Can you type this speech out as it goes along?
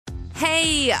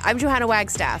Hey, I'm Johanna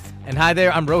Wagstaff. And hi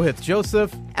there, I'm Rohith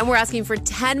Joseph. And we're asking for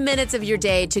 10 minutes of your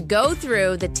day to go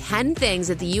through the 10 things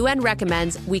that the UN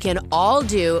recommends we can all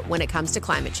do when it comes to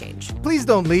climate change. Please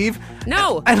don't leave.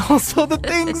 No. And also, the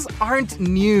things aren't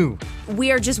new.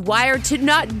 We are just wired to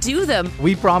not do them.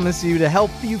 We promise you to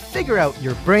help you figure out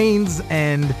your brains,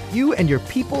 and you and your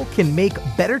people can make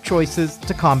better choices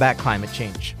to combat climate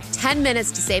change. 10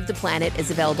 Minutes to Save the Planet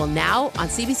is available now on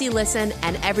CBC Listen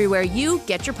and everywhere you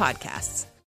get your podcasts.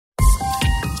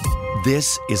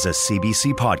 This is a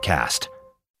CBC podcast.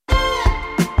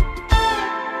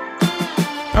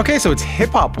 Okay, so it's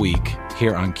Hip Hop Week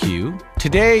here on Q.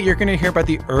 Today, you're going to hear about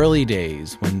the early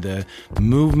days when the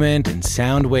movement and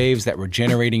sound waves that were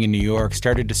generating in New York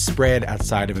started to spread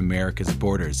outside of America's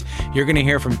borders. You're going to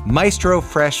hear from Maestro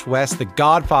Fresh Wes, the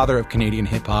godfather of Canadian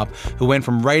hip-hop, who went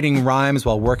from writing rhymes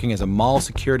while working as a mall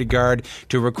security guard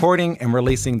to recording and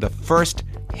releasing the first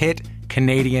hit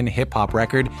Canadian hip-hop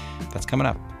record. That's coming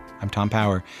up. I'm Tom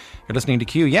Power. You're listening to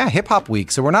Q. Yeah, Hip Hop Week.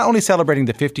 So we're not only celebrating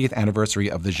the 50th anniversary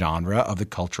of the genre, of the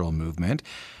cultural movement,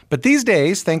 but these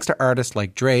days, thanks to artists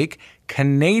like Drake,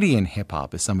 Canadian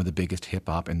hip-hop is some of the biggest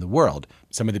hip-hop in the world.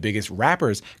 Some of the biggest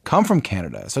rappers come from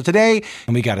Canada. So today,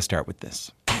 we got to start with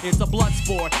this. It's a blood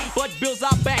sport, blood builds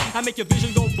out back. I make your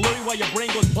vision go blurry while your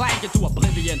brain goes blank into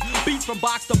oblivion. Beats from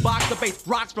box to box, the bass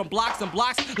rocks from blocks and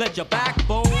blocks. Let your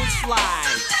backbone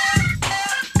slide.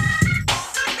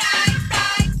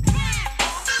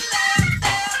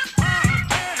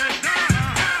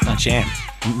 Jam.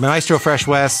 Maestro Fresh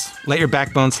Wes, Let Your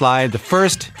Backbone Slide, the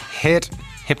first hit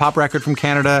hip-hop record from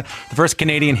Canada, the first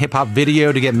Canadian hip-hop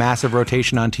video to get massive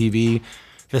rotation on TV,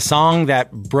 the song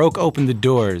that broke open the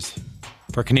doors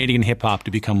for Canadian hip-hop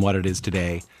to become what it is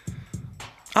today.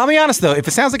 I'll be honest, though, if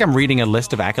it sounds like I'm reading a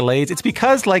list of accolades, it's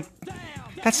because,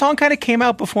 that song kind of came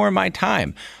out before my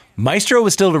time. Maestro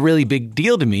was still a really big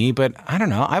deal to me, but I don't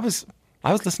know, I was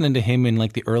listening to him in,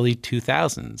 the early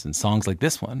 2000s and songs like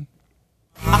this one.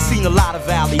 I seen a lot of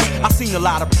valleys, I seen a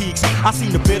lot of peaks, I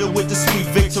seen the bitter with the sweet,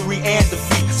 victory and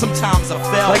defeat. Sometimes I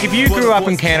fell. If you grew up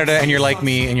in Canada and you're like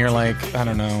me and you're I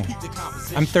don't know,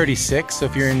 I'm 36, so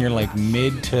if you're in your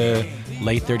mid to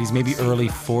late 30s, maybe early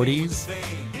 40s,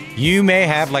 you may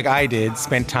have, like I did,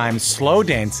 spent time slow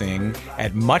dancing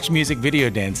at Much Music video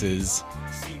dances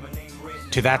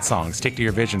to that song, Stick to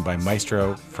Your Vision by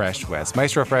Maestro Fresh Wes.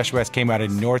 Maestro Fresh Wes came out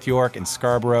in North York and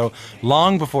Scarborough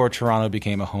long before Toronto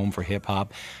became a home for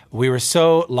hip-hop. We were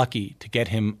so lucky to get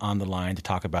him on the line to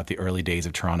talk about the early days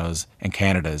of Toronto's and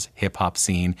Canada's hip-hop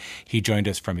scene. He joined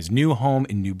us from his new home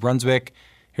in New Brunswick.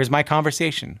 Here's my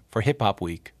conversation for Hip Hop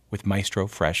Week with Maestro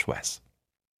Fresh Wes.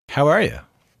 How are you?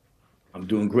 I'm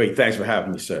doing great. Thanks for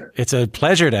having me, sir. It's a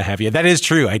pleasure to have you. That is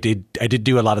true. I did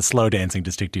do a lot of slow dancing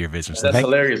to stick to your vision. So that's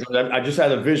hilarious. I just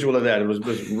had a visual of that. It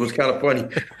was kind of funny.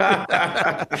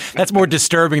 That's more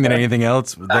disturbing than anything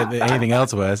else.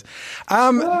 Was.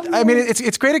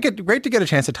 It's great to get a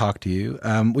chance to talk to you.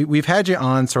 We've had you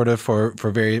on sort of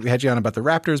we had you on about the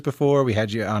Raptors before. We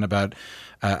had you on about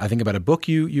I think about a book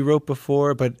you wrote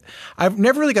before, but I've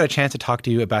never really got a chance to talk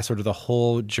to you about sort of the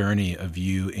whole journey of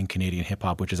you in Canadian hip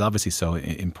hop, which is obviously so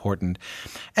important.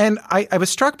 And I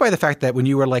was struck by the fact that when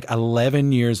you were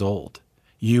 11 years old,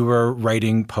 you were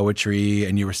writing poetry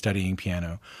and you were studying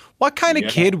piano. What kind of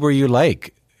kid were you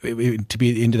to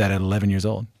be into that at 11 years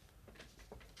old?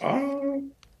 I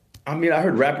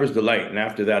heard Rapper's Delight, and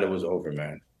after that, it was over,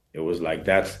 man. It was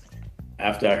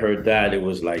after I heard that, it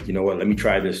was you know what, let me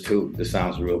try this too. This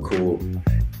sounds real cool.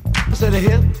 So the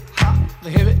hip hop, the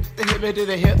hip it to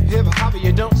the hip hop,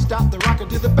 you don't stop the rocker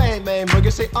to the bang bang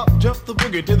boogie. Say up jump the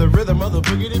boogie to the rhythm of the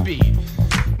boogie to beat.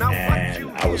 And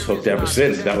I was hooked ever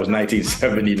since. That was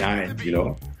 1979, you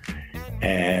know.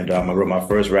 And I wrote my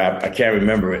first rap. I can't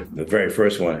remember it, the very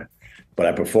first one, but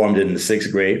I performed it in the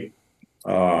 6th grade.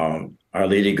 Our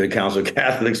Lady Good Counsel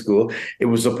Catholic School. It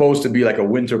was supposed to be like a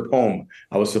winter poem.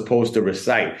 I was supposed to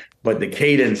recite, but the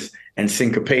cadence and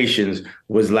syncopations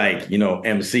was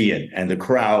MCing, and the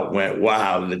crowd went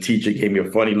wild. And the teacher gave me a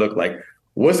funny look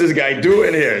what's this guy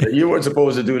doing here? You weren't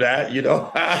supposed to do that, you know?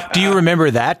 Do you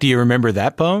remember that? Do you remember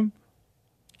that poem?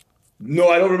 No,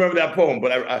 I don't remember that poem,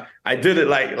 but I did it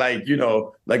like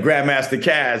Grandmaster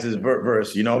Caz's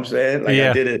verse, you know what I'm saying?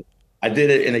 I did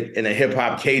it in a hip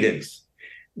hop cadence,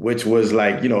 which was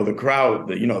the crowd,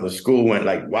 the school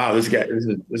went wow, this guy, this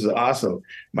is awesome.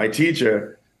 My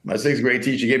teacher, my 6th grade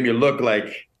teacher, gave me a look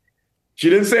she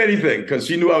didn't say anything because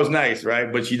she knew I was nice,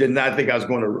 right? But she did not think I was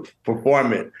going to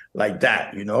perform it like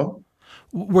that, you know?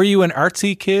 Were you an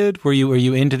artsy kid? Were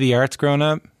you into the arts growing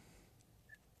up?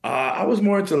 I was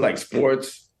more into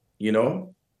sports, you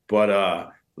know,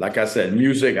 but like I said,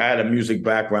 music, I had a music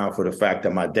background for the fact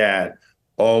that my dad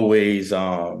always,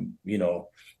 there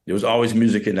was always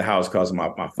music in the house because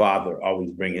my father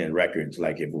always bringing in records,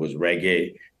 like if it was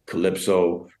reggae,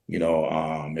 calypso,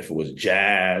 if it was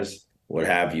jazz, what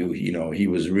have you, he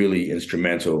was really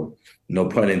instrumental, no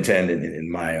pun intended,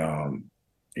 in my,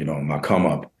 my come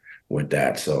up with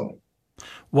that. So.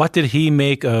 What did he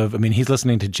make of, he's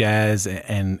listening to jazz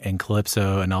and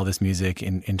calypso and all this music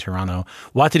in Toronto.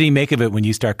 What did he make of it when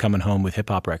you start coming home with hip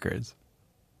hop records?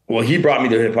 Well, he brought me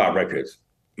the hip hop records.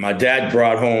 My dad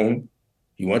brought home,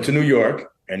 he went to New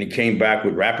York and he came back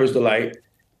with Rapper's Delight.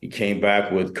 He came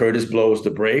back with Curtis Blow's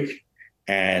The Break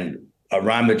and a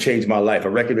rhyme that changed my life, a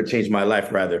record that changed my life,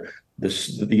 rather.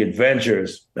 The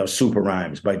Adventures of Super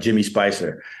Rhymes by Jimmy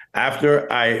Spicer.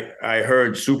 After I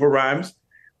heard Super Rhymes,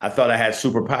 I thought I had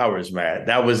superpowers, man.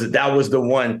 That was the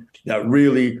one that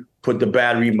really put the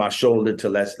battery in my shoulder to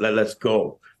let's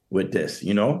go with this,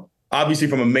 Obviously,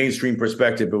 from a mainstream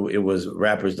perspective, it was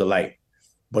Rapper's Delight.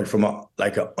 But from an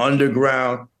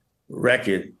underground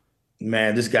record,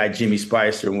 man, this guy Jimmy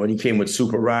Spicer, when he came with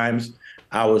Super Rhymes,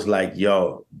 I was like,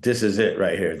 yo, this is it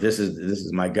right here. This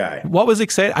is my guy. What was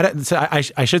exciting?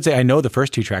 I should say I know the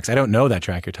first two tracks. I don't know that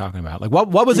track you're talking about. Like,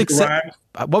 what was exciting?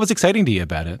 What was exciting to you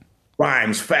about it?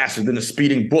 Rhymes faster than a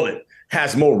speeding bullet,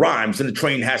 has more rhymes than the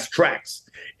train has tracks.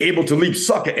 Able to leap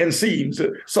sucker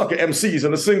MCs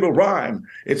in a single rhyme.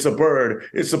 It's a bird,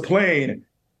 it's a plane.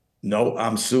 No,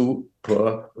 I'm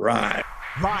super rhyme.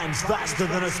 Rhymes faster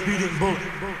than a speeding bullet,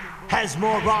 has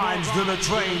more rhymes than a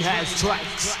train has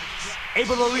tracks.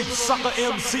 Able to leap sucker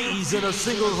MCs in a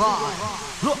single rhyme.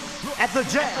 Look at the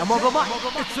jam of the mic.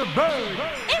 It's a bird.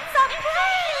 It's a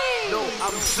plane. No,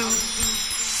 I'm super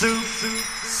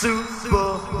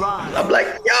rhyme. I'm like,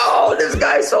 yo, this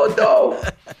guy's so dope.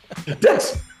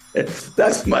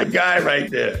 That's my guy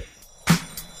right there.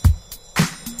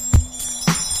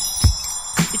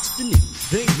 It's the new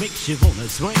thing, makes you wanna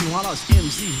swing while us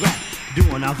MCs rap.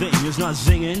 Doing our thing, it's not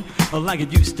singing like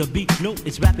it used to be. No,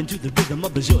 it's rapping to the rhythm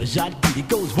of the Georgia beat. It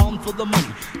goes one for the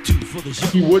money, two for the show.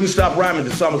 He wouldn't stop rhyming.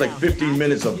 The song was like 15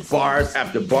 minutes of bars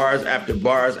after bars after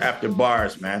bars after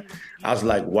bars, man. I was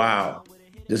like, wow,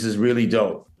 this is really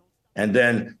dope. And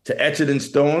then to etch it in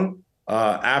stone,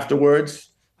 afterwards,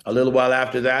 a little while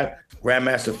after that,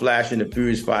 Grandmaster Flash and the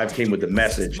Furious Five came with the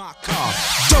message.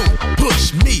 Don't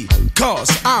push me, cause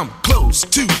I'm close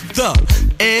to the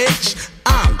edge.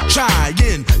 I'm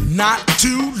trying not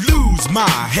to lose my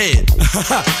head.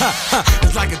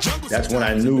 It's like a jungle. That's when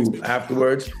I knew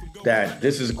afterwards that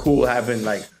this is cool having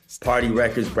like party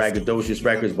records, braggadocious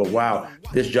records, but wow,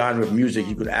 this genre of music,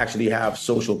 you could actually have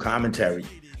social commentary,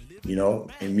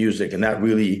 in music. And that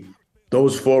really,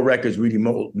 those 4 records really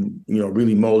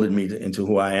molded me into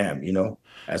who I am,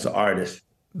 as an artist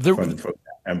from the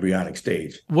embryonic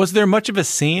stage. Was there much of a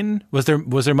scene? Was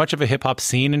there much of a hip hop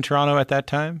scene in Toronto at that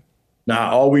time?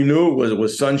 Nah, all we knew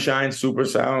was Sunshine, Super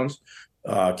Sounds,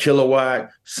 Kilowatt,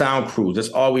 Sound Crews. That's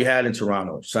all we had in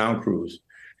Toronto, Sound Crews.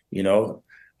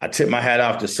 I tip my hat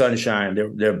off to Sunshine.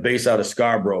 They're based out of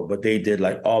Scarborough, but they did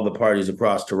like all the parties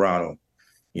across Toronto.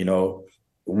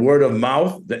 Word of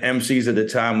mouth, the MCs at the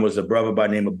time was a brother by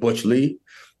the name of Butch Lee,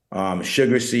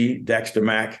 Sugar C, Dexter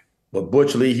Mack. But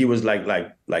Butch Lee, he was like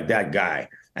that guy.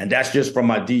 And that's just from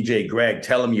my DJ Greg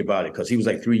telling me about it, because he was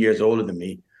like 3 years older than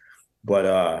me.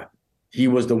 But he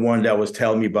was the one that was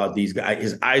telling me about these guys.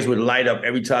 His eyes would light up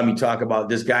every time he talked about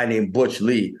this guy named Butch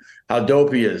Lee, how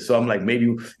dope he is. So I'm like,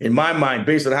 maybe in my mind,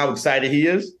 based on how excited he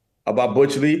is about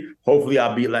Butch Lee, hopefully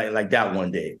I'll be like that one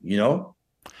day,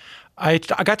 I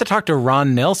got to talk to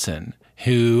Ron Nelson,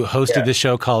 who hosted this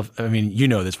show called,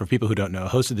 this for people who don't know,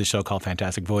 hosted this show called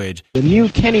Fantastic Voyage. The new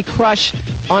Kenny Crush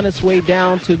on its way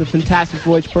down to the Fantastic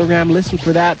Voyage program. Listen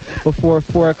for that before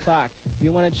 4 o'clock. If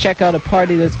you want to check out a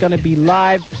party that's going to be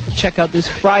live, check out this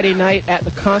Friday night at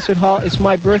the concert hall. It's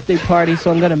my birthday party,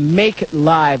 so I'm going to make it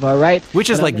live, all right?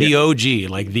 Which is like the OG,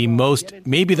 like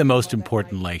maybe the most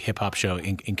important like hip-hop show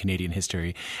in Canadian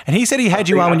history. And he said he had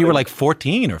you on when you were like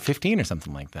 14 or 15 or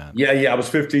something like that. Yeah, I was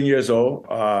 15 years old,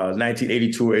 1982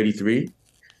 or 83.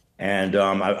 And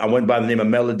I went by the name of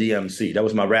Melody MC. That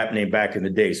was my rap name back in the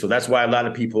day. So that's why a lot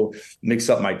of people mix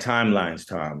up my timelines,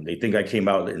 Tom. They think I came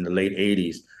out in the late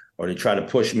 80s, or they try to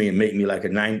push me and make me like a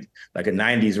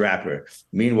 90s rapper.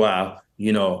 Meanwhile,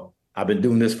 I've been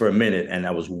doing this for a minute, and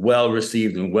I was well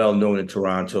received and well known in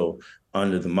Toronto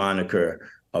under the moniker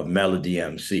of Melody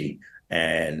MC.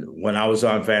 And when I was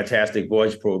on Fantastic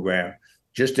Voyage program,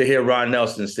 just to hear Ron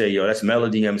Nelson say, yo, that's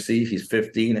Melody MC, he's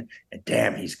 15, and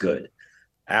damn, he's good.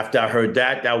 After I heard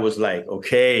that was like,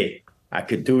 okay, I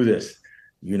could do this,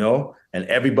 and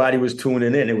everybody was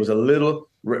tuning in. It was a little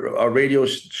a radio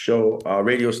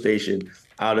station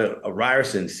out of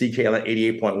Ryerson,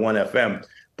 CKLN 88.1 FM.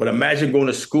 But imagine going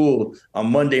to school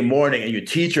on Monday morning and your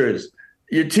teachers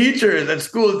at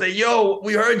school say, yo,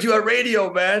 we heard you on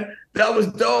radio, man. That was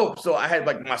dope. So I had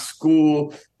like my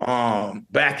school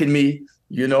backing me,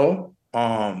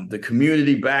 the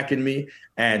community backing me.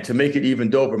 And to make it even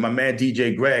doper, my man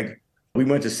DJ Greg, we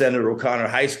went to Senator O'Connor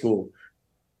High School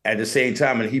at the same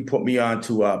time, and he put me on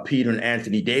to Peter and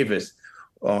Anthony Davis,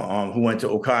 who went to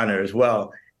O'Connor as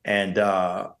well. And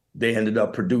they ended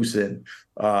up producing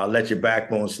Let Your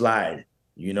Backbone Slide,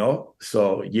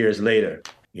 So years later,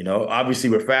 obviously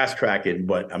we're fast tracking,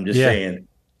 but I'm just saying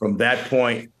from that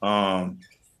point, I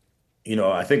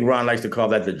think Ron likes to call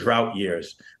that the drought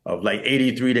years of like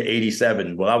 83 to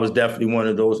 87. Well, I was definitely one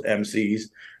of those MCs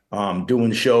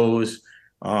doing shows.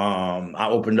 I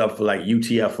opened up for like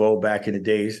UTFO back in the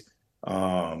days.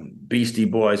 Beastie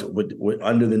Boys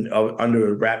under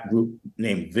a rap group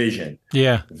named Vision.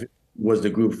 Yeah. Was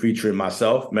the group featuring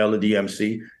myself, Melody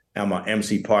MC, and my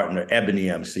MC partner,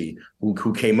 Ebony MC,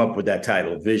 who came up with that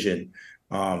title, Vision,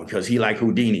 because he liked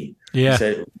Houdini. Yeah. He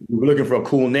said, we were looking for a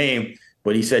cool name,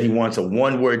 but he said he wants a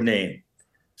one-word name.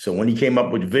 So when he came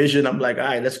up with Vision, I'm like, all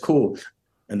right, that's cool.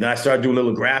 And then I started doing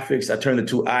little graphics. I turned the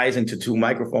two eyes into two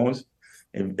microphones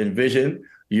in Vision,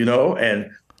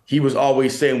 and he was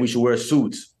always saying we should wear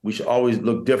suits. We should always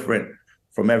look different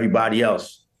from everybody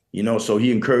else, so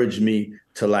he encouraged me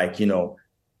to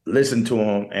listen to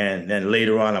him. And then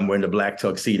later on, I'm wearing the black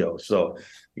tuxedo. So,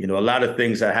 a lot of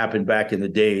things that happened back in the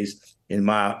days in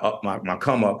my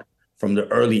come up from the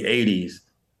early 80s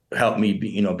helped me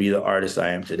be the artist I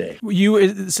am today.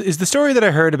 Is the story that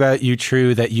I heard about you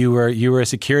true, that you were a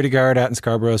security guard out in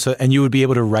Scarborough, and you would be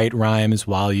able to write rhymes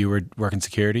while you were working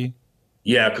security?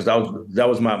 Yeah, because that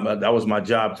was my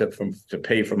job to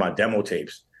pay for my demo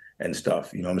tapes and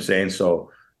stuff. You know what I'm saying?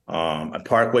 So at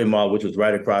Parkway Mall, which was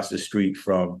right across the street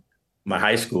from my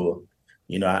high school,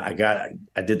 I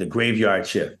did the graveyard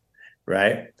shift,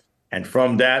 right? And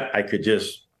from that, I could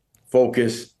just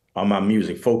focus on my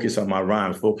music, focus on my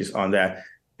rhymes, focus on that.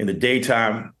 In the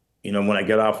daytime, when I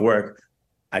get off work,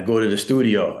 I go to the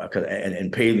studio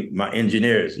and pay my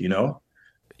engineers,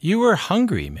 You were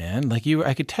hungry, man.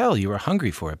 I could tell you were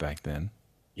hungry for it back then.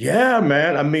 Yeah,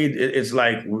 man. I mean, it's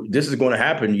like, this is going to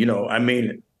happen, I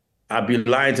mean, I'd be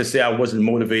lying to say I wasn't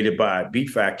motivated by Beat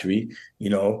Factory,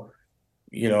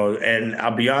 and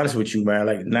I'll be honest with you, man,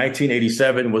 like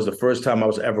 1987 was the first time I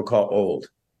was ever called old.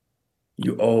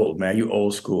 You old, man. You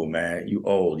old school, man. You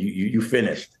old. You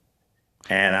finished.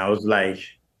 And I was like,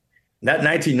 not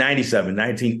 1997,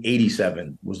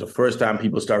 1987 was the first time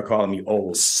people started calling me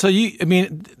old. So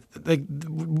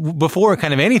before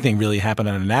kind of anything really happened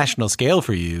on a national scale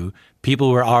for you, people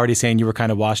were already saying you were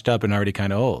kind of washed up and already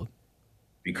kind of old.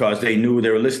 Because they knew they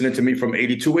were listening to me from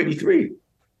 82, 83,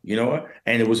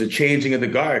 and it was a changing of the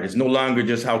guard. It's no longer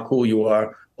just how cool you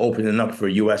are opening up for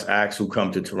U.S. acts who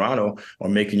come to Toronto or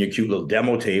making your cute little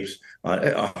demo tapes, with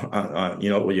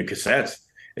your cassettes.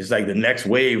 It's like the next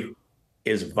wave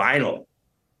is vinyl.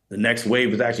 The next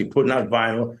wave is actually putting out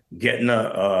vinyl, getting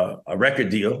a record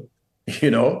deal,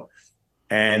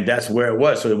 and that's where it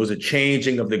was. So it was a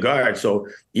changing of the guard. So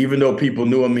even though people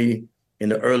knew of me in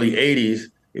the early 80s,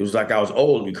 it was like I was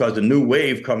old, because the new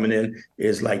wave coming in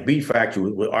is like Beat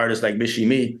Factory with artists like Michie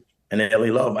Me and LA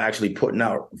Love actually putting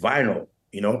out vinyl,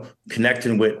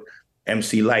 connecting with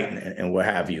MC Light and what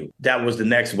have you. That was the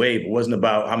next wave. It wasn't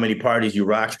about how many parties you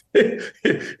rocked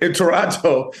in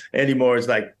Toronto anymore. It's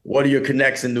like, what are your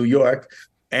connects in New York?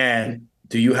 And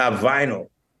do you have vinyl?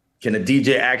 Can a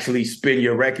DJ actually spin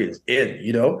your records in,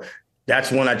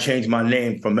 That's when I changed my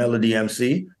name from Melody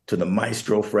MC to the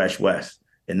Maestro Fresh Wes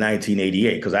in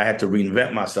 1988, because I had to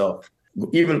reinvent myself.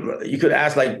 Even you could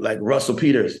ask like Russell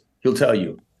Peters, he'll tell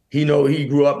you. He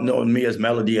grew up knowing me as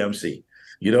Melody MC.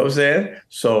 You know what I'm saying?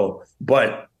 So,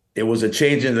 but it was a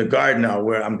change in the guard now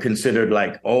where I'm considered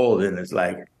like old, and it's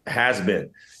like has been,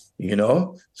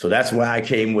 So that's why I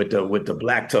came with the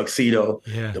black tuxedo,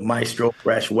 the Maestro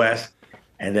Fresh Wes,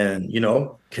 and then,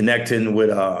 connecting with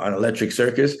an Electric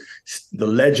Circus. The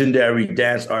legendary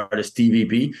dance artist Stevie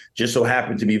B just so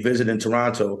happened to be visiting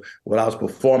Toronto when I was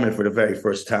performing for the very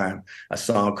first time a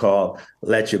song called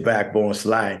Let Your Backbone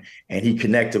Slide. And he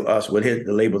connected us with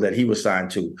the label that he was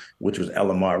signed to, which was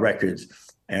LMR Records.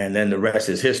 And then the rest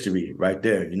is history right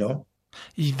there,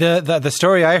 The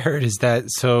story I heard is that,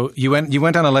 so you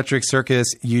went on Electric Circus,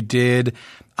 you did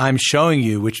I'm Showing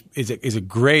You, which is a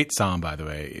great song, by the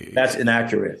way. That's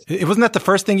inaccurate. It wasn't that the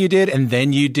first thing you did, and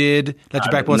then you did Let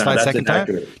Your Backbone Slide second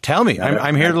inaccurate. Time? Tell me.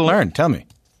 I'm here to learn. Tell me.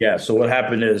 Yeah, so what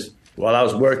happened is, while I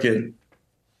was working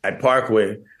at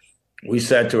Parkway, we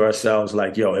said to ourselves,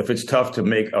 like, yo, if it's tough to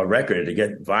make a record, to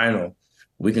get vinyl,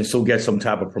 we can still get some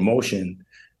type of promotion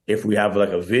if we have like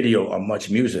a video on Much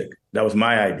Music. That was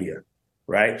my idea,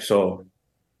 right? So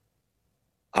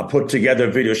I put together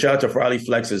a video. Shout out to Farley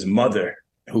Flex's mother,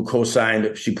 who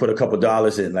co-signed. She put a couple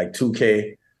dollars in, like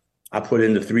 $2K. I put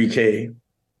in the $3K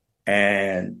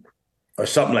or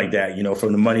something like that,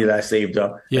 from the money that I saved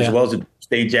up, as well as the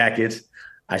state jackets.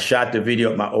 I shot the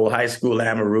video at my old high school,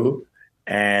 Amaru.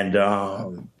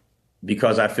 And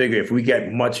because I figure if we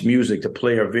get Much Music to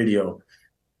play our video,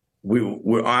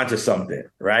 we're onto something,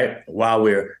 right? While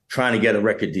we're trying to get a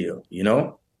record deal,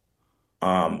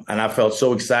 And I felt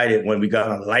so excited when we got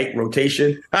on light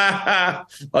rotation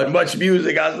on Much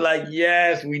Music. I was like,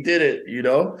 yes, we did it,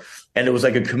 And it was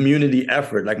like a community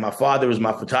effort. Like, my father was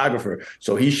my photographer.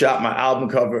 So he shot my album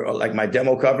cover, or like my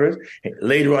demo covers.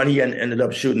 Later on, he ended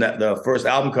up shooting the first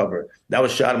album cover. That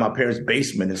was shot in my parents'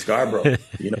 basement in Scarborough,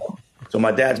 So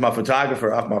my dad's my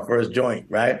photographer off my first joint,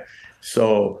 right?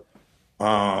 So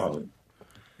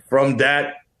from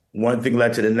that, one thing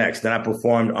led to the next. Then I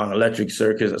performed on Electric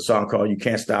Circus, a song called You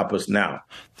Can't Stop Us Now.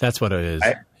 That's what it is.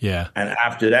 Right? Yeah. And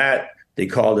after that, they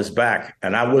called us back.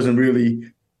 And I wasn't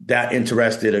really that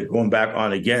interested in going back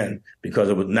on again, because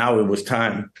it was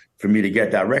time for me to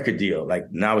get that record deal.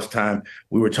 Like, now it's time.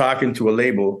 We were talking to a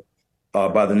label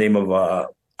by the name of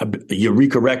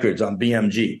Eureka Records on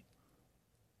BMG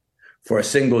for a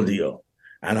single deal.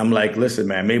 And I'm like, listen,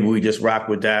 man, maybe we just rock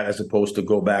with that as opposed to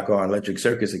go back on Electric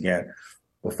Circus again.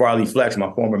 But Farley Flex,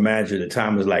 my former manager at the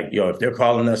time, was like, yo, if they're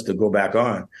calling us to go back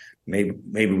on,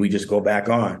 maybe we just go back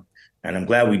on. And I'm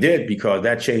glad we did, because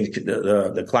that changed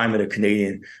the climate of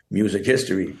Canadian music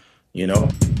history, This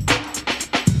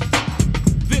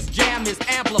jam is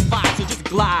amplified, so just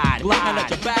glide. And let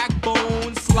your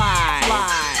backbone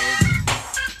slide.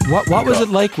 What was it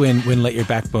like when Let Your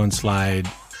Backbone Slide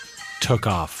took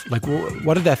off? Like,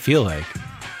 what did that feel like?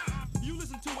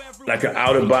 Like an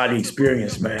out-of-body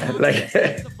experience, man. Like,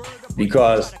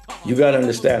 because you got to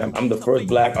understand, I'm the first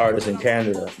black artist in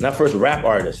Canada, not first rap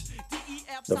artist,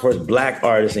 the first black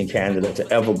artist in Canada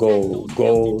to ever go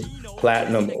gold,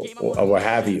 platinum, or what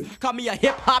have you. Call me a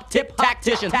hip-hop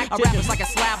tactician. I rap is like a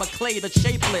slab of clay that's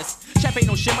shapeless. Chef ain't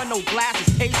no shimmer, no glass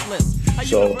is tasteless.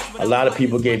 So a lot of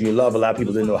people gave me love. A lot of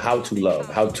people didn't know how to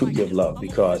love, how to give love,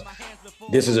 because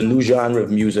this is a new genre of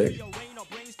music.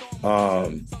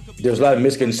 There's a lot of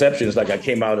misconceptions, like I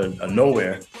came out of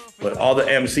nowhere, but all the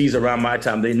MCs around my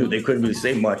time, they knew they couldn't really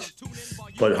say much,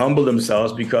 but humbled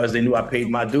themselves because they knew I paid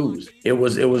my dues. It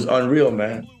was unreal,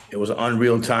 man. It was an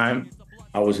unreal time.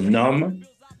 I was numb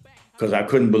because I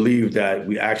couldn't believe that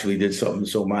we actually did something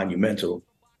so monumental,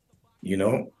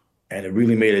 and it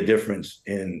really made a difference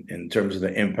in terms of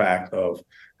the impact of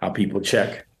how people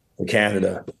check for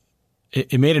Canada.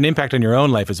 It made an impact on your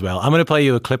own life as well. I'm going to play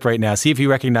you a clip right now. See if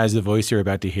you recognize the voice you're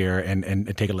about to hear,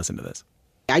 and take a listen to this.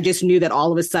 I just knew that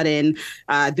all of a sudden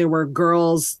there were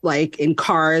girls like in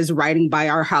cars riding by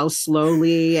our house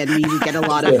slowly, and we would get a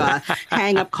lot of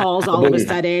hang-up calls all of a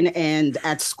sudden. And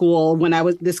at school,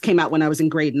 this came out when I was in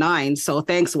grade 9. So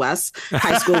thanks, Wes.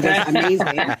 High school was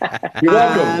amazing. You're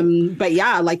welcome. But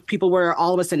yeah, like people were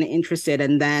all of a sudden interested,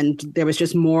 and then there was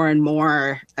just more and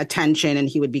more attention, and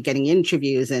he would be getting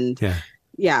interviews, and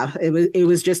yeah, it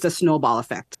was just a snowball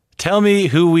effect. Tell me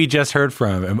who we just heard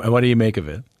from, and what do you make of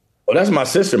it? Well, that's my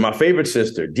sister, my favorite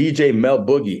sister, DJ Mel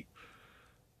Boogie.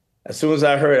 As soon as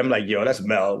I heard, I'm like, yo, that's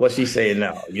Mel. What's she saying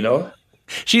now,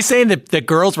 She's saying that the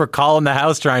girls were calling the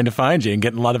house trying to find you and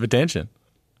getting a lot of attention.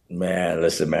 Man,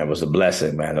 listen, man, it was a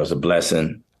blessing, man. It was a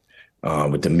blessing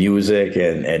with the music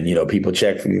and people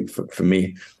check for me.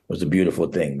 It was a beautiful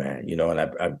thing, man,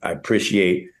 and I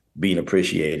appreciate being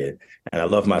appreciated. And I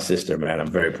love my sister, man.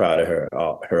 I'm very proud of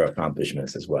her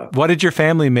accomplishments as well. What did your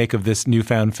family make of this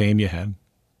newfound fame you had?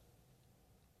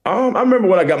 I remember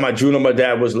when I got my Juno, my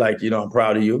dad was like, I'm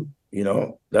proud of you.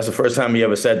 That's the first time he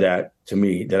ever said that to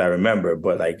me that I remember.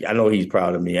 But like, I know he's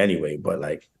proud of me anyway. But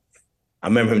like, I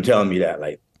remember him telling me that,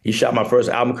 like, he shot my first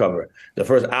album cover. The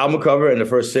first album cover and the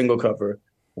first single cover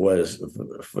was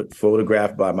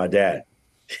photographed by my dad.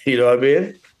 You know what I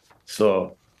mean?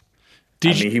 So,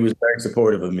 he was very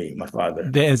supportive of me, my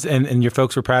father. And your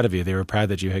folks were proud of you. They were proud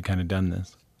that you had kind of done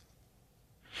this.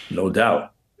 No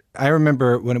doubt. I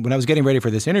remember when I was getting ready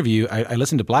for this interview, I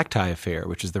listened to Black Tie Affair,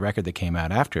 which is the record that came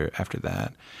out after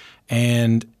that.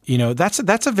 And, that's a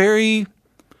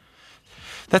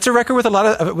record with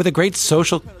with a great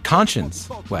social conscience,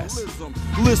 Wes.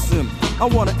 Listen, I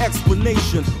want an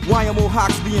explanation why I'm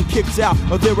Mohawks being kicked out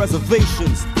of their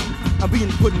reservations. I'm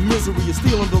being put in misery. You're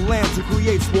stealing the land to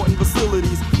create sporting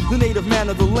facilities. The native man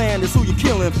of the land is who you're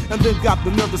killing, and then got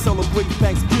the nerve to celebrate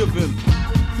Thanksgiving.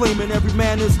 Claiming every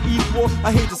man is equal.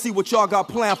 I hate to see what y'all got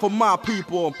planned for my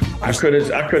people. I could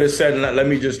have said, let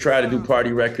me just try to do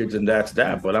party records and that's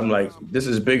that. But I'm like, this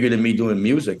is bigger than me doing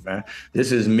music, man.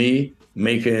 This is me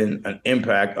making an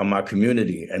impact on my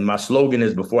community. And my slogan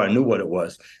is, before I knew what it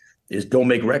was, is don't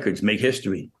make records, make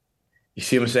history. You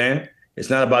see what I'm saying? It's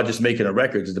not about just making a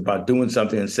record. It's about doing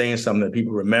something and saying something that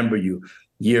people remember you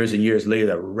years and years later,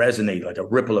 that resonate like a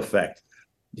ripple effect.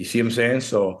 You see what I'm saying?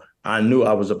 So I knew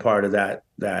I was a part of that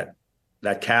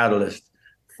catalyst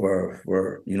for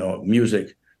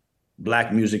music,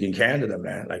 Black music in Canada,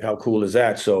 man. Like, how cool is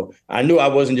that? So I knew I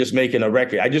wasn't just making a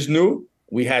record. I just knew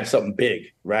we had something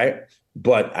big, right?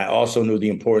 But I also knew the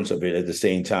importance of it at the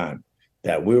same time,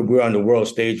 that we're on the world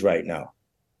stage right now,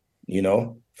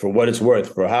 for what it's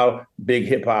worth, for how big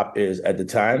hip hop is at the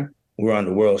time, we're on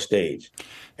the world stage.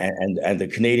 And the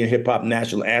Canadian hip hop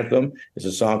national anthem is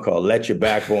a song called Let Your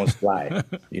Backbone Slide.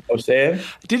 You know what I'm saying?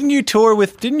 Didn't you tour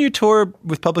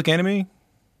with Public Enemy?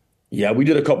 Yeah, we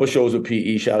did a couple shows with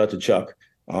PE. Shout out to Chuck.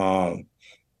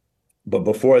 But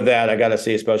before that, I gotta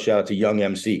say a special shout out to Young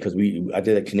MC, because I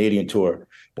did a Canadian tour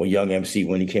with Young MC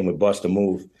when he came with Bust a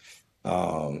Move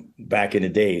back in the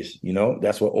days.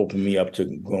 That's what opened me up to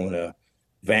going to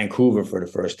Vancouver for the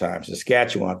first time,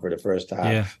 Saskatchewan for the first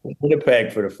time,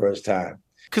 Winnipeg for the first time.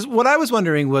 Because what I was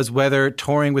wondering was whether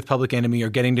touring with Public Enemy or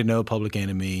getting to know Public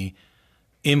Enemy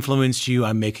influenced you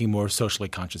on making more socially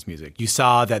conscious music. You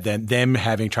saw that them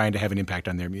trying to have an impact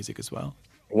on their music as well.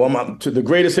 Well, the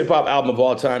greatest hip hop album of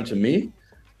all time to me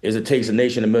is It Takes a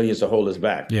Nation of Millions to Hold Us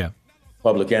Back. Yeah.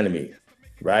 Public Enemy,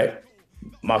 right?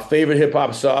 My favorite hip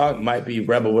hop song might be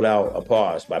Rebel Without a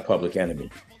Pause by Public Enemy,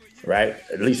 right?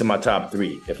 At least in my top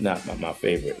 3, if not my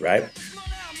favorite, right?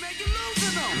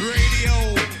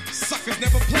 Radio suckers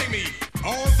never play me.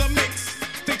 All the mix,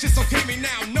 they just okay me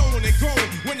now, known and grown.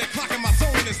 When the clock in my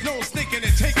zone is known, sneaking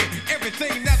and taking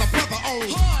everything that the brother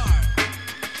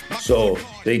owns. So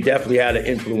they definitely had an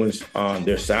influence on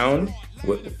their sound,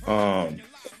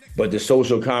 but the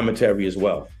social commentary as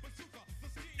well.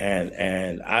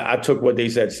 And I took what they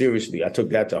said seriously. I took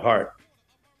that to heart.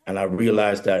 And I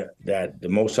realized that the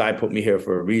Most High put me here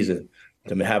for a reason,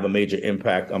 to have a major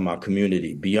impact on my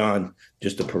community beyond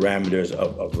just the parameters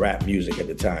of rap music at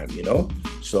the time,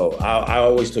 So I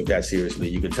always took that seriously.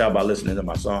 You can tell by listening to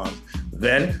my songs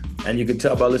then, and you can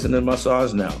tell by listening to my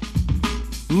songs now.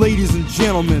 Ladies and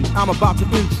gentlemen, I'm about to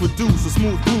introduce a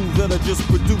smooth groove that I just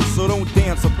produced. So don't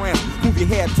dance or prance, move your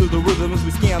head to the rhythm as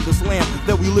we scan this land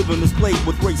that we live in, this plagued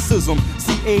with racism.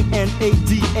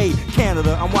 Canada,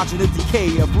 Canada, I'm watching it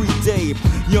decay every day.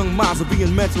 Young minds are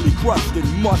being mentally crushed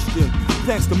and mushed in,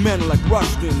 thanks to men like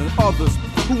Rushton and others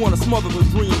who want to smother the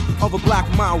dream of a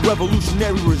black mind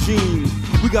revolutionary regime.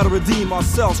 We gotta redeem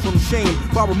ourselves from shame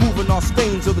by removing our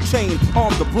stains of the chain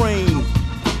on the brain.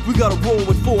 We gotta roll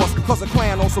with force, cause the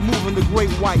clan also moving the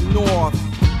great white north.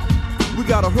 We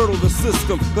gotta hurdle the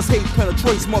system, cause hate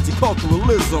penetrates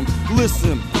multiculturalism.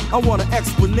 Listen, I want an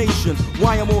explanation.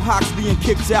 Why are Mohawks being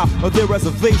kicked out of their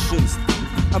reservations?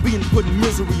 I'm being put in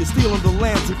misery. You're stealing the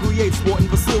land to create sporting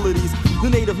facilities. The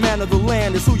native man of the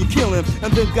land is who you're killing,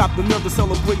 and then got the nerve to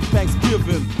celebrate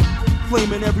Thanksgiving.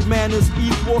 Claiming every man is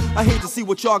equal. I hate to see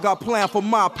what y'all got planned for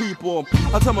my people.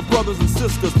 I tell my brothers and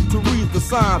sisters to read the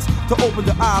signs, to open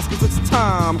their eyes, cause it's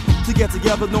time to get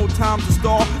together, no time to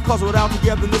stall. Cause without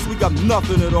togetherness we got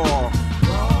nothing at all.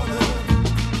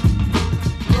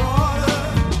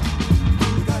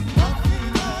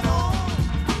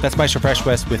 That's Maestro Fresh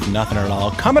Wes with Nothing at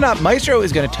All. Coming up, Maestro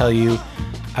is going to tell you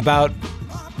about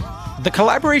the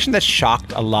collaboration that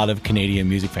shocked a lot of Canadian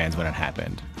music fans when it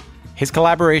happened. His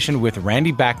collaboration with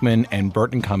Randy Bachman and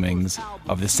Burton Cummings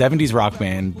of the 70s rock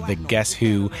band The Guess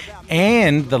Who,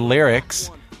 and the lyrics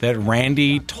that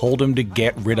Randy told him to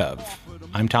get rid of.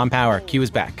 I'm Tom Power. Q is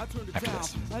back after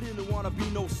this. I didn't want to be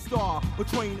no star, but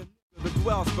train that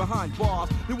dwells behind bars.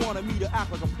 They wanted me to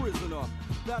act like a prisoner.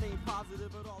 That ain't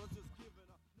positive at all.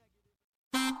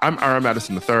 I'm Ira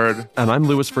Madison III. And I'm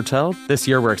Louis Fertel. This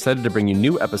year, we're excited to bring you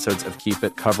new episodes of Keep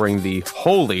It, covering the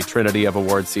holy trinity of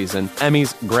award season,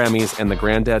 Emmys, Grammys, and the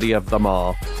granddaddy of them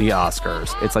all, the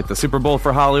Oscars. It's like the Super Bowl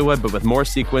for Hollywood, but with more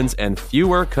sequins and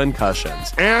fewer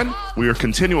concussions. And we are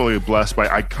continually blessed by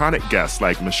iconic guests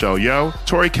like Michelle Yeoh,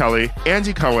 Tori Kelly,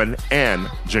 Andy Cohen, and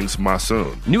Jinx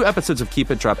Monsoon. New episodes of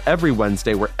Keep It drop every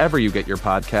Wednesday wherever you get your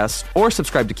podcasts, or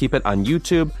subscribe to Keep It on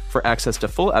YouTube for access to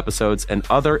full episodes and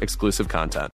other exclusive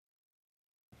content.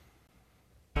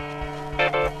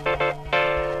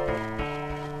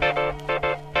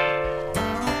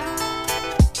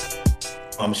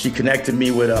 She connected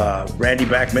me with Randy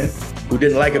Bachman, who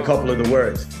didn't like a couple of the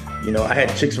words. You know, I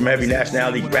had chicks from every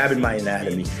nationality grabbing my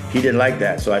anatomy. He didn't like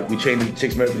that, so we changed it to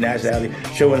chicks from every nationality,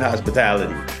 showing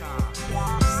hospitality.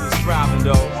 Subscribing,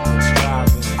 though.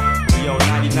 Subscribing. Yo,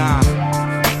 99.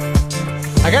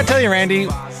 I gotta tell you, Randy,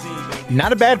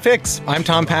 not a bad fix. I'm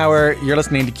Tom Power. You're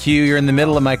listening to Q. You're in the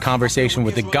middle of my conversation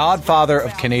with the godfather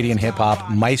of Canadian hip-hop,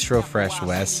 Maestro Fresh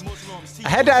Wes. I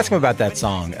had to ask him about that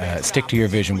song, Stick to Your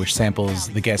Vision, which samples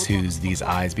the Guess Who's These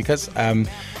Eyes, because I'm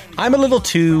a little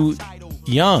too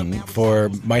young for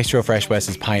Maestro Fresh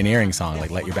Wes's pioneering song,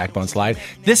 like Let Your Backbone Slide.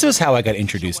 This was how I got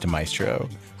introduced to Maestro.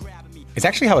 It's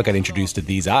actually how I got introduced to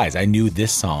These Eyes. I knew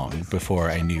this song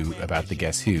before I knew about the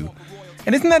Guess Who.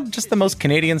 And isn't that just the most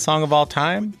Canadian song of all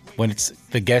time? When it's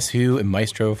the Guess Who and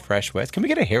Maestro Fresh Wes. Can we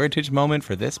get a heritage moment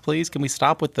for this, please? Can we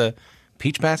stop with the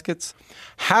peach baskets?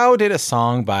 How did a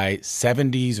song by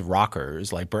 70s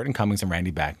rockers like Burton Cummings and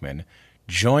Randy Bachman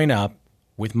join up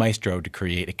with Maestro to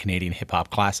create a Canadian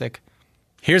hip-hop classic?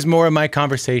 Here's more of my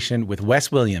conversation with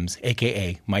Wes Williams,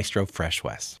 a.k.a. Maestro Fresh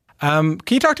Wes. Can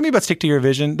you talk to me about Stick to Your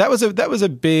Vision? That was a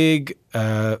big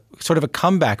sort of a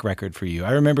comeback record for you.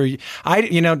 I remember,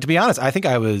 to be honest, I think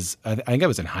I was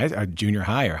in junior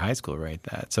high or high school, right?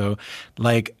 So,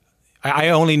 like, I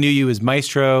only knew you as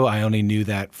Maestro. I only knew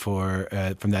that from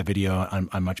that video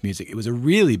on Much Music. It was a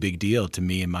really big deal to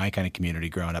me in my kind of community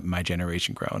growing up, my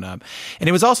generation growing up. And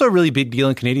it was also a really big deal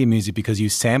in Canadian music because you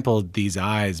sampled These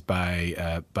Eyes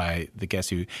by the Guess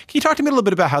Who. Can you talk to me a little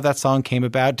bit about how that song came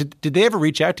about? Did they ever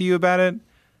reach out to you about it?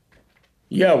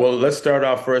 Yeah, well, let's start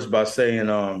off first by saying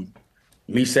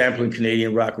me sampling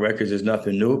Canadian rock records is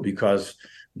nothing new because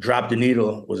Drop the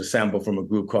Needle was a sample from a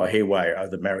group called Haywire out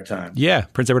of the Maritime. Yeah,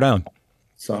 Prince Edward Island.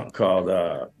 Song called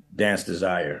Dance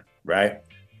Desire, right?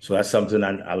 So that's something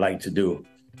I like to do.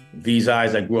 These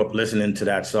Eyes, I grew up listening to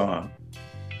that song.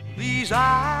 These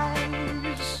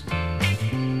eyes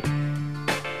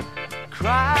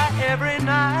cry every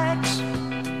night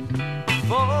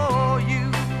for you.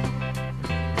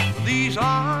 These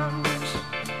arms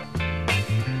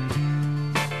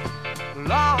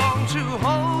long to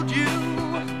hold you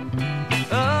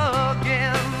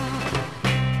again.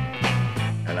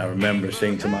 And I remember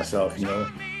saying to myself,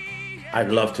 I'd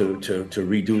love to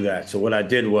redo that. So what I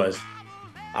did was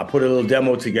I put a little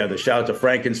demo together. Shout out to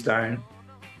Frankenstein,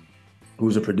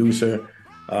 who's a producer.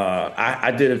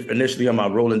 I did it initially on my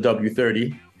Roland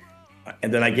W30,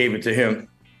 and then I gave it to him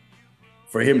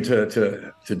for him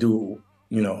to do,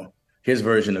 his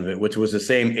version of it, which was the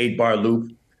same 8-bar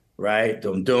loop. Right?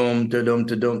 Dum dum dum dum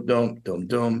dum dum dum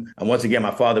dum. And once again,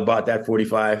 my father bought that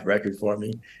 45 record for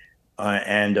me.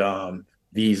 And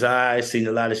These Eyes, Seen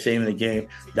a Lot of Shame in the Game.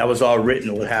 That was all written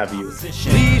or what have you.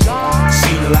 These eyes,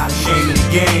 seen a lot of shame in the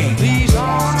game. These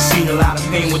eyes, seen a lot of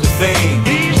pain with the fame.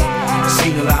 These eyes,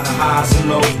 seen a lot of highs and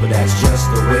lows, but that's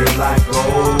just the way life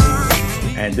goes.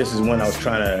 And this is when I was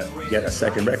trying to get a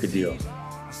second record deal.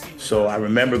 So I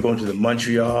remember going to the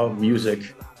Montreal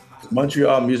Music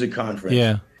Conference.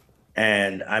 Yeah.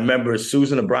 And I remember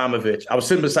Susan Abramovich. I was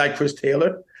sitting beside Chris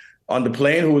Taylor on the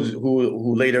plane,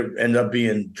 who later ended up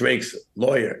being Drake's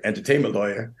lawyer, entertainment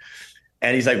lawyer.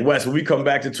 And he's like, Wes, when we come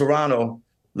back to Toronto,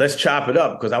 let's chop it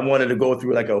up, because I wanted to go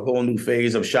through like a whole new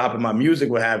phase of shopping my music,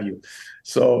 what have you.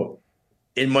 So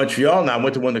in Montreal now, I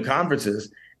went to one of the conferences,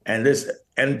 and this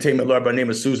entertainment lawyer by the name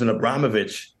of Susan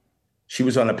Abramovich, she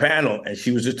was on a panel, and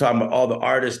she was just talking about all the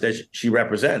artists that she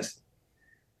represents.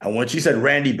 And when she said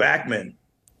Randy Bachman,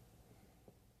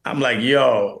 I'm like,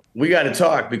 yo, we got to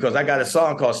talk, because I got a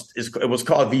song it was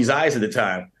called These Eyes at the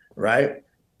time, right?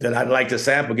 That I'd like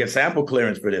to get sample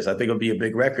clearance for this. I think it'll be a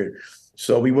big record.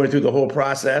 So we went through the whole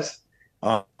process.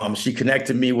 She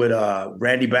connected me with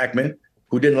Randy Bachman,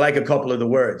 who didn't like a couple of the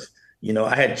words.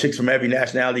 I had chicks from every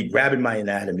nationality grabbing my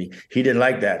anatomy. He didn't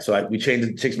like that. So we changed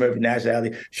it to chicks from every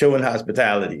nationality, showing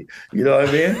hospitality. You know what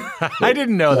I mean? I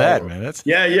didn't know that, man.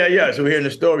 Yeah. So we're hearing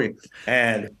the story.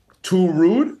 And Too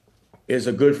Rude is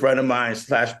a good friend of mine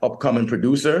 / upcoming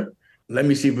producer. Let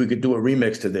me see if we could do a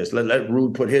remix to this. Let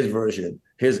Rude put his version,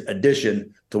 his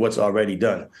addition to what's already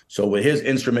done. So with his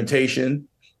instrumentation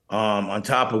on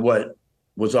top of what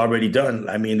was already done,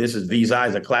 I mean, this is These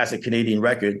Eyes, a classic Canadian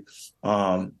record.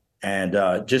 And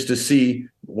just to see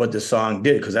what the song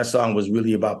did, because that song was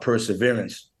really about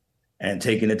perseverance and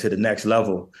taking it to the next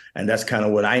level. And that's kind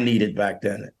of what I needed back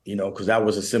then, because that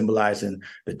was symbolizing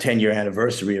the 10-year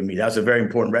anniversary of me. That's a very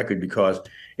important record, because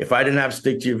if I didn't have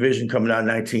Stick to Your Vision coming out in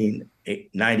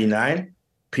 1999,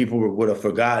 people would have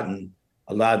forgotten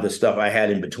a lot of the stuff I had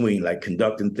in between, like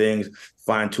Conducting Things,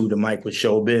 Fine Tune the Mic with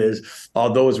Showbiz,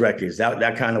 all those records.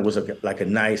 That kind of was like a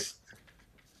nice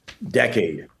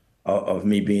decade. of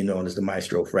me being known as the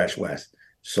Maestro Fresh Wes.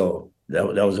 So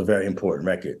that was a very important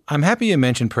record. I'm happy you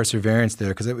mentioned perseverance there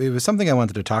because it was something I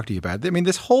wanted to talk to you about. I mean,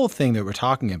 this whole thing that we're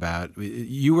talking about,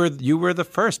 you were the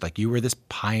first. Like, you were this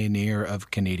pioneer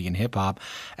of Canadian hip hop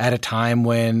at a time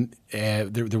when there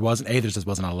just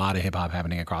wasn't a lot of hip hop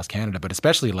happening across Canada, but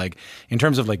especially like in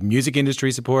terms of like music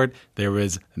industry support, there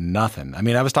was nothing. I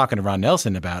mean, I was talking to Ron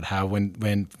Nelson about how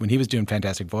when he was doing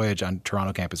Fantastic Voyage on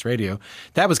Toronto Campus Radio,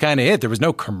 that was kind of it. There was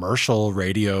no commercial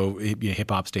radio hip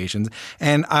hop stations.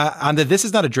 And on the This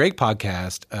Is Not a Drake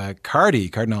podcast,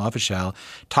 Cardinal Offishall,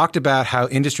 talked about how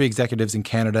industry executives in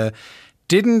Canada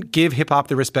didn't give hip hop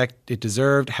the respect it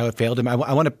deserved, how it failed him. I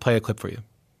want to play a clip for you.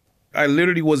 I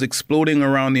literally was exploding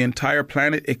around the entire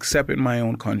planet except in my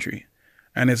own country.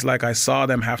 And it's like I saw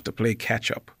them have to play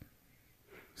catch up.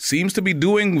 Seems to be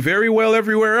doing very well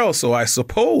everywhere else, so I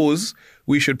suppose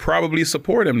we should probably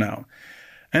support him now.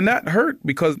 And that hurt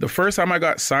because the first time I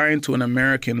got signed to an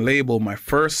American label, my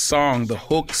first song, the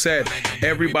hook said,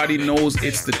 "Everybody knows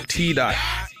it's the T-Dot."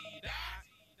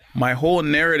 My whole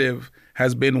narrative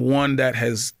has been one that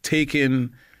has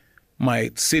taken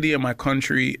my city and my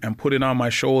country and put it on my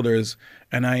shoulders,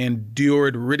 and I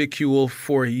endured ridicule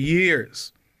for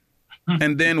years.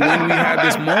 And then when we had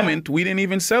this moment, we didn't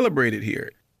even celebrate it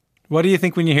here. What do you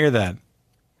think when you hear that?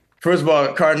 First of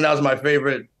all, Cardinal's my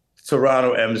favorite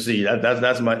Toronto MC.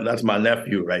 That's my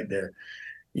nephew right there.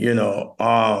 You know,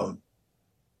 I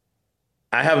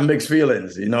have mixed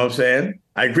feelings. You know what I'm saying?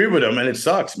 I agree with him, and it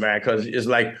sucks, man, because it's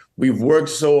like we've worked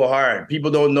so hard.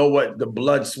 People don't know what the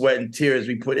blood, sweat, and tears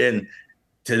we put in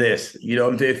to this. You know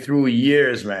what I'm saying? Through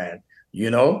years, man.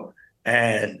 You know,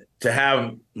 and to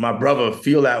have my brother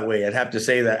feel that way and have to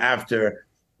say that after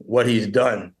what he's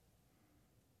done,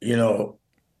 you know.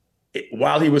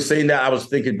 While he was saying that, I was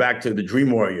thinking back to the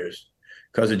Dream Warriors,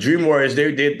 because the Dream Warriors,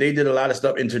 they did a lot of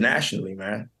stuff internationally,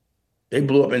 man. They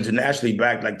blew up internationally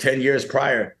back like 10 years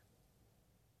prior,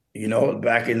 you know,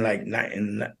 back in like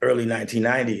in the early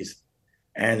 1990s.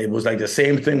 And it was like the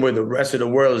same thing where the rest of the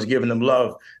world is giving them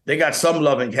love. They got some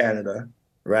love in Canada,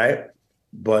 right?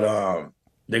 But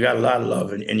they got a lot of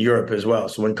love in Europe as well.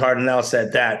 So when Cardinal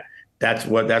said that, that's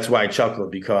why I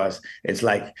chuckled, because it's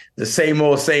like the same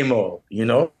old, you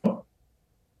know?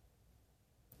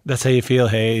 That's how you feel,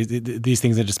 hey? These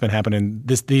things have just been happening.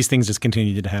 These things just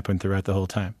continue to happen throughout the whole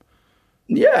time.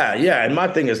 Yeah. And my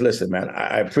thing is, listen, man,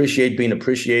 I appreciate being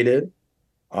appreciated.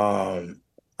 I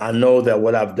know that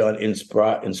what I've done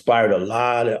inspired a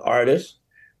lot of artists,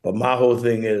 but my whole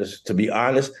thing is, to be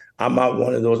honest, I'm not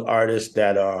one of those artists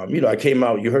that, I came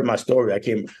out, you heard my story.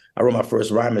 I wrote my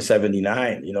first rhyme in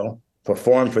 79, you know,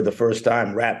 performed for the first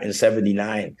time, rap in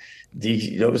 79.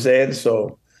 You know what I'm saying?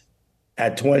 So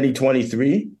at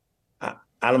 2023,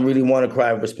 I don't really want to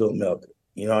cry over spilled milk.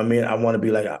 You know what I mean? I want to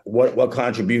be like, what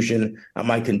contribution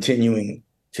am I continuing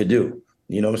to do?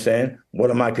 You know what I'm saying?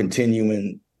 What am I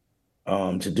continuing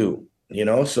to do? You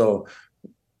know, so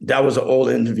that was an old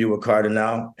interview with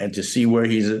Cardinal, and to see where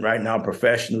he's at right now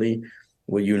professionally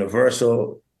with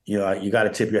Universal, you know, you got to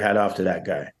tip your hat off to that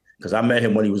guy, because I met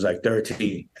him when he was like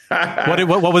 13.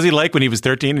 What was he like when he was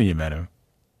 13 and you met him?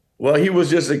 Well, he was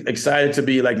just excited to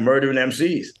be like murdering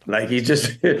MCs. Like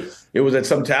it was at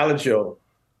some talent show.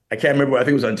 I can't remember. I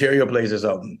think it was Ontario Place or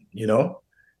something, you know?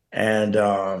 And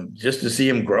just to see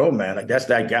him grow, man, like that's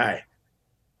that guy.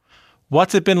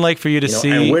 What's it been like for you to see?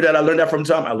 And where did I learn that from,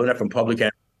 Tom? I learned that from Public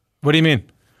Enemy. What do you mean?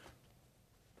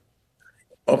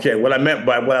 Okay, what I meant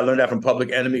by what I learned that from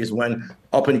Public Enemy is when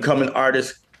up-and-coming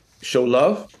artists show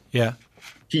love,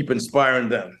 keep inspiring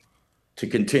them to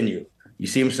continue. You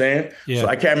see what I'm saying? Yeah. So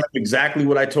I can't remember exactly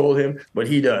what I told him, but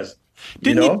he does.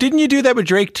 Didn't you do that with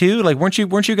Drake too? Like, weren't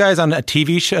you guys on a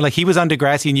TV show? Like, he was on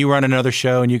Degrassi and you were on another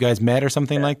show and you guys met or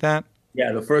something like that?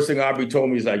 Yeah, the first thing Aubrey told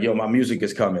me is like, yo, my music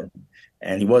is coming.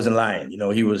 And he wasn't lying. You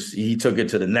know, he took it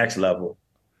to the next level,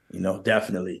 you know,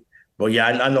 definitely. But yeah,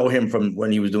 I know him from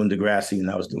when he was doing Degrassi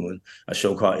and I was doing a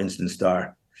show called Instant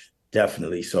Star.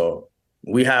 Definitely. So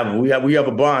we have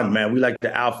a bond, man. We like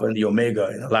the alpha and the omega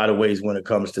in a lot of ways when it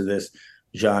comes to this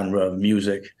genre of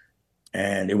music.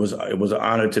 And it was an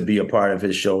honor to be a part of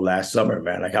his show last summer,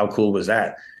 man. Like, how cool was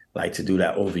that? Like, to do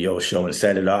that OVO show and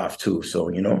set it off too. So,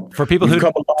 you know, for people who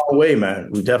come a long way, man.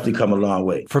 We've definitely come a long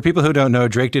way. For people who don't know,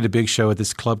 Drake did a big show at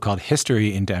this club called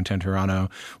History in downtown Toronto,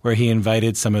 where he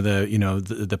invited some of the, you know,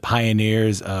 the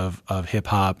pioneers of hip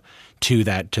hop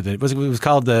it was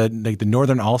called the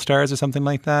Northern All Stars or something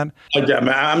like that. Yeah,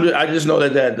 man. I just know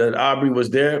that Aubrey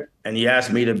was there and he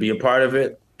asked me to be a part of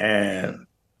it, and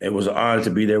it was an honor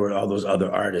to be there with all those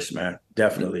other artists, man.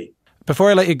 Definitely. Before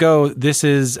I let you go, this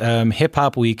is Hip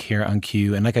Hop Week here on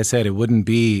Q. And like I said, it wouldn't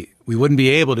be we wouldn't be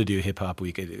able to do Hip Hop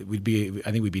Week. I think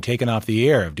we'd be taken off the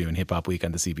air of doing Hip Hop Week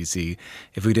on the CBC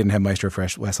if we didn't have Maestro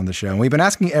Fresh Wes on the show. And we've been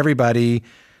asking everybody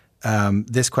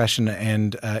this question,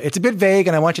 and it's a bit vague,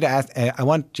 and I want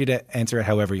you to answer it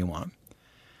however you want.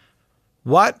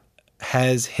 What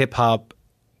has hip hop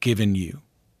given you?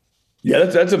 Yeah,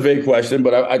 that's a vague question,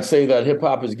 but I'd say that hip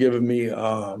hop has given me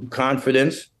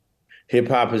confidence. Hip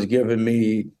hop has given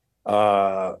me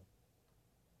a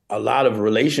lot of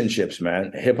relationships,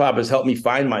 man. Hip hop has helped me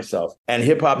find myself, and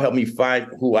hip hop helped me find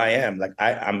who I am. Like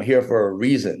I'm here for a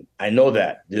reason. I know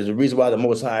that there's a reason why the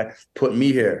Most High put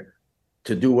me here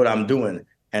to do what I'm doing.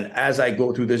 And as I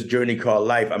go through this journey called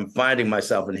life, I'm finding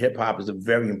myself, and hip hop is a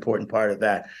very important part of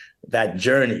that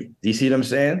journey. Do you see what I'm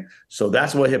saying? So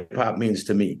that's what hip hop means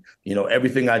to me. You know,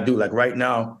 everything I do, like right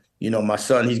now, you know, my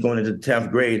son, he's going into the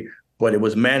 10th grade, but it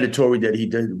was mandatory that he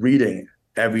did reading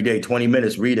every day, 20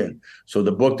 minutes reading. So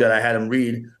the book that I had him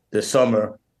read this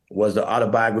summer was the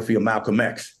autobiography of Malcolm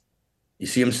X. You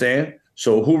see what I'm saying?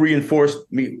 So who reinforced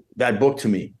that book to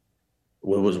me? It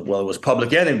was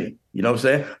Public Enemy. You know what I'm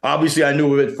saying? Obviously, I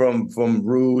knew it from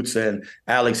Roots and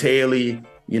Alex Haley,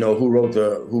 you know, who wrote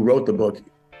the book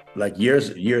like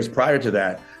years prior to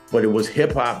that. But it was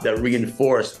hip hop that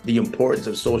reinforced the importance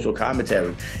of social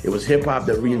commentary. It was hip hop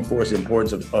that reinforced the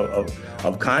importance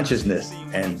of consciousness.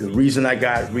 And the reason I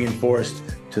got reinforced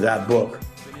to that book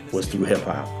was through hip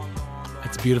hop.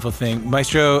 It's a beautiful thing.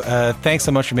 Maestro, thanks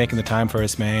so much for making the time for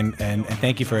us, man. And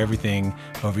thank you for everything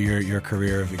over your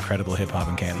career of incredible hip hop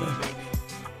in Canada.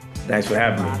 Thanks for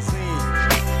having me.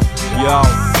 Yo,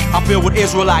 I'm filled with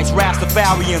Israelites,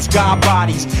 Rastafarians, God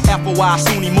bodies, FOI,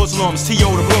 Sunni Muslims,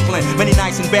 T.O. to Brooklyn, many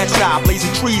nights in Bed-Stuy,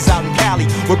 blazing trees out in Cali,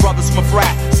 with brothers from a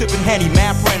frat, sipping Henny,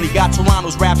 man friendly, got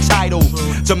Toronto's rap title,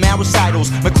 Jamal recitals,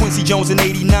 McQuincy Jones in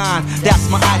 89, that's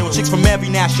my idol, chicks from every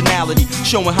nationality,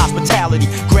 showing hospitality,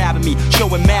 grabbing me,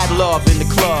 showing mad love in the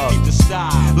club.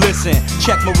 Listen,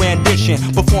 check my rendition,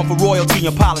 perform for royalty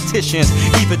and politicians,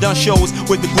 even done shows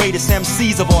with the greatest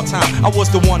MCs of all time, I was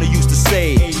the one who used to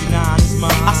say, I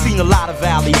seen a lot of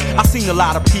valleys, I seen a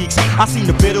lot of peaks, I seen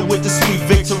the bitter with the sweet,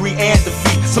 victory and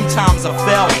defeat. Sometimes I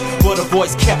fell, but a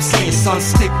voice kept saying, son,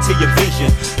 stick to your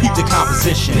vision, peep the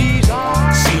composition.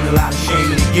 Seen a lot of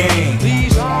shame in the game,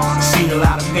 seen a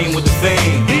lot of pain with the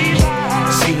fame,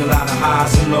 seen a lot of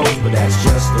highs and lows, but that's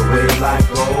just the way life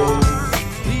goes.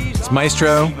 It's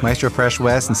Maestro Fresh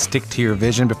Wes, and Stick to Your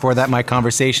Vision. Before that, my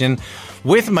conversation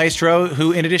with Maestro,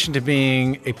 who, in addition to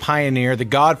being a pioneer, the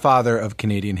godfather of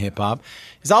Canadian hip-hop,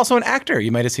 is also an actor.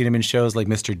 You might have seen him in shows like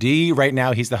Mr. D. Right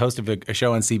now, he's the host of a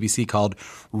show on CBC called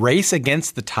Race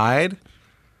Against the Tide.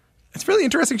 It's a really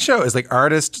interesting show. It's like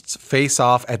artists face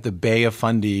off at the Bay of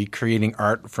Fundy creating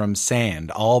art from sand,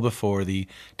 all before the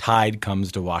tide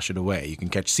comes to wash it away. You can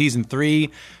catch season 3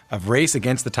 of Race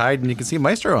Against the Tide, and you can see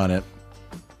Maestro on it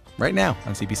right now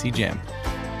on CBC Jam.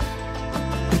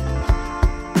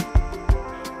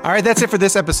 All right, that's it for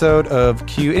this episode of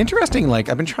Q. Interesting,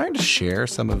 I've been trying to share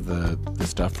some of the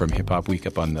stuff from Hip Hop Week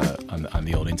up on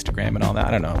the old Instagram and all that.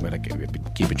 I don't know, I'm going to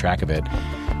keep track of it,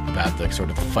 about the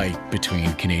sort of fight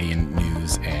between Canadian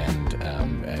news and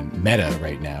Meta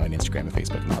right now, and Instagram and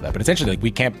Facebook and all that. But essentially,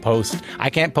 I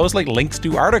can't post links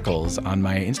to articles on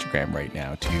my Instagram right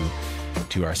now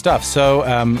to our stuff. So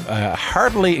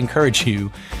heartily encourage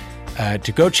you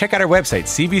to go check out our website,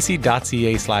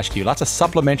 cbc.ca/Q. Lots of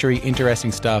supplementary,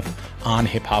 interesting stuff on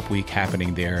Hip Hop Week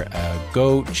happening there.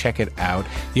 Go check it out.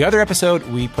 The other episode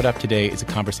we put up today is a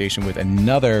conversation with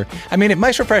if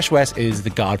Maestro Fresh Wes is the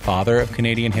godfather of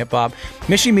Canadian hip hop,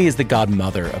 Michie Mee is the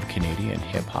godmother of Canadian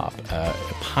hip hop, a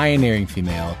pioneering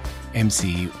female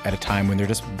MC at a time when there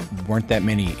just weren't that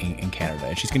many in Canada.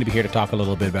 And she's going to be here to talk a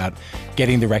little bit about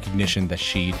getting the recognition that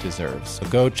she deserves. So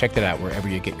go check that out wherever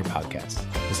you get your podcasts.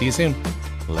 We'll see you soon.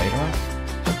 Later on.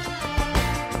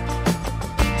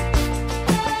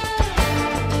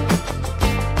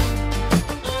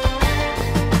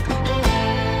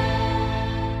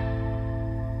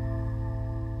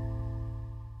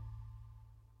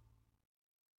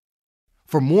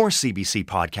 For more CBC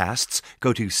podcasts,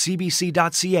 go to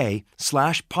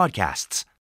cbc.ca/podcasts.